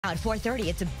At 4:30,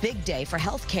 it's a big day for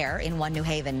healthcare in one New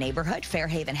Haven neighborhood.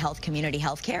 Fairhaven Health Community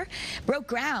Healthcare broke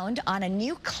ground on a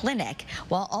new clinic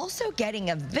while also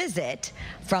getting a visit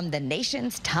from the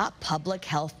nation's top public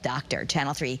health doctor.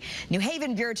 Channel 3 New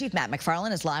Haven Bureau Chief Matt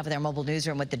McFarland is live with our mobile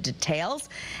newsroom with the details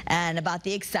and about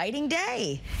the exciting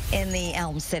day in the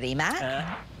Elm City.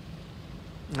 Matt?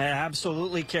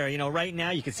 Absolutely, Carrie. You know, right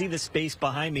now you can see the space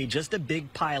behind me, just a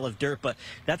big pile of dirt, but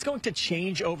that's going to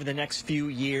change over the next few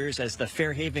years as the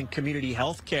Fairhaven Community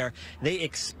Healthcare, they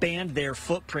expand their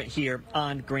footprint here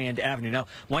on Grand Avenue. Now,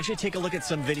 I want you to take a look at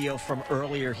some video from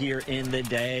earlier here in the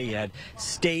day. You had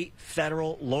state,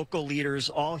 federal, local leaders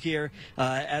all here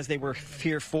as they were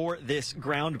here for this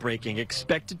groundbreaking.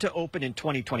 Expected to open in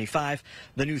 2025,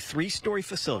 the new 3-story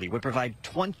facility would provide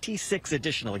 26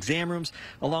 additional exam rooms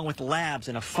along with labs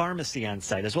and a pharmacy on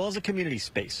site, as well as a community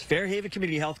space. Fairhaven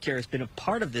Community Healthcare has been a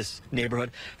part of this neighborhood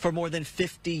for more than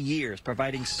 50 years,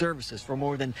 providing services for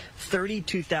more than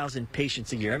 32,000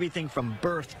 patients a year, everything from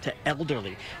birth to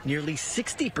elderly. Nearly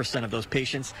 60% of those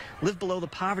patients live below the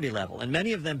poverty level, and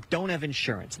many of them don't have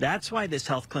insurance. That's why this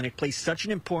health clinic plays such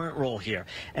an important role here.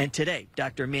 And today,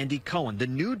 Dr. Mandy Cohen, the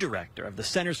new director of the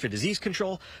Centers for Disease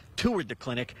Control, toured the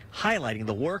clinic, highlighting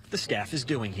the work the staff is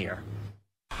doing here.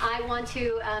 I want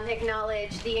to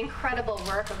acknowledge the incredible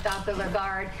work of Dr.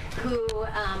 Lagarde, who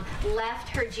left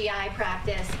her GI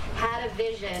practice, had a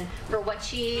vision for what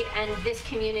she and this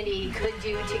community could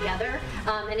do together,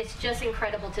 and it's just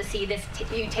incredible to see this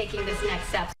you taking this next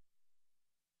step.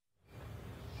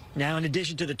 Now, in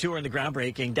addition to the tour and the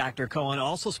groundbreaking, Dr. Cohen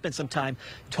also spent some time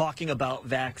talking about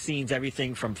vaccines,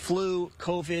 everything from flu,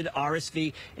 COVID,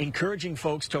 RSV, encouraging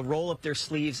folks to roll up their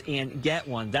sleeves and get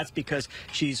one. That's because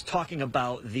she's talking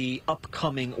about the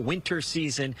upcoming winter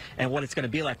season and what it's going to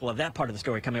be like. We'll have that part of the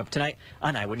story coming up tonight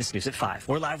on Eyewitness News at 5.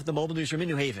 We're live with the mobile newsroom in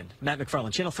New Haven. Matt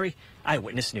McFarland, Channel 3,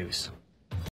 Eyewitness News.